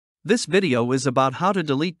This video is about how to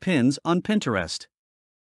delete pins on Pinterest.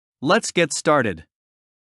 Let's get started.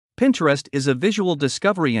 Pinterest is a visual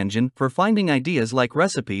discovery engine for finding ideas like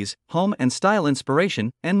recipes, home and style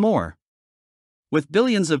inspiration, and more. With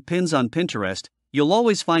billions of pins on Pinterest, you'll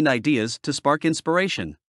always find ideas to spark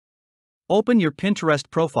inspiration. Open your Pinterest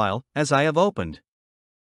profile, as I have opened.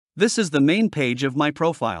 This is the main page of my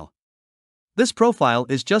profile. This profile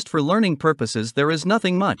is just for learning purposes, there is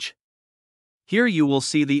nothing much. Here you will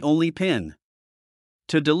see the only pin.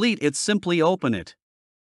 To delete it, simply open it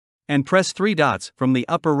and press 3 dots from the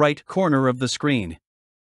upper right corner of the screen.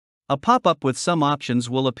 A pop-up with some options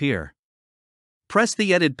will appear. Press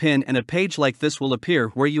the Edit Pin and a page like this will appear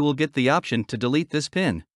where you will get the option to delete this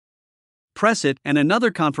pin. Press it and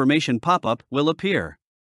another confirmation pop-up will appear.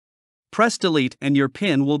 Press Delete and your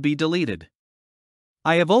pin will be deleted.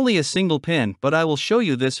 I have only a single pin, but I will show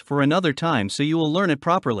you this for another time so you will learn it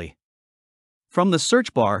properly. From the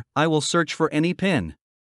search bar, I will search for any pin.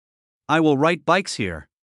 I will write bikes here.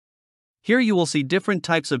 Here you will see different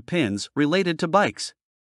types of pins related to bikes.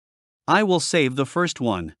 I will save the first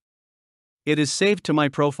one. It is saved to my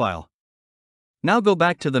profile. Now go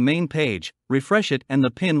back to the main page, refresh it and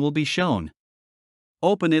the pin will be shown.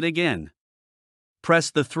 Open it again.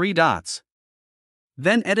 Press the 3 dots.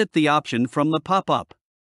 Then edit the option from the pop-up.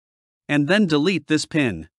 And then delete this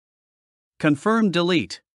pin. Confirm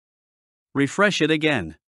delete. Refresh it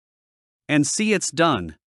again. And see, it's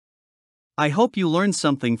done. I hope you learned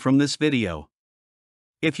something from this video.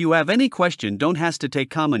 If you have any question, don't hesitate to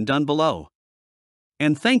comment down below.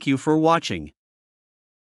 And thank you for watching.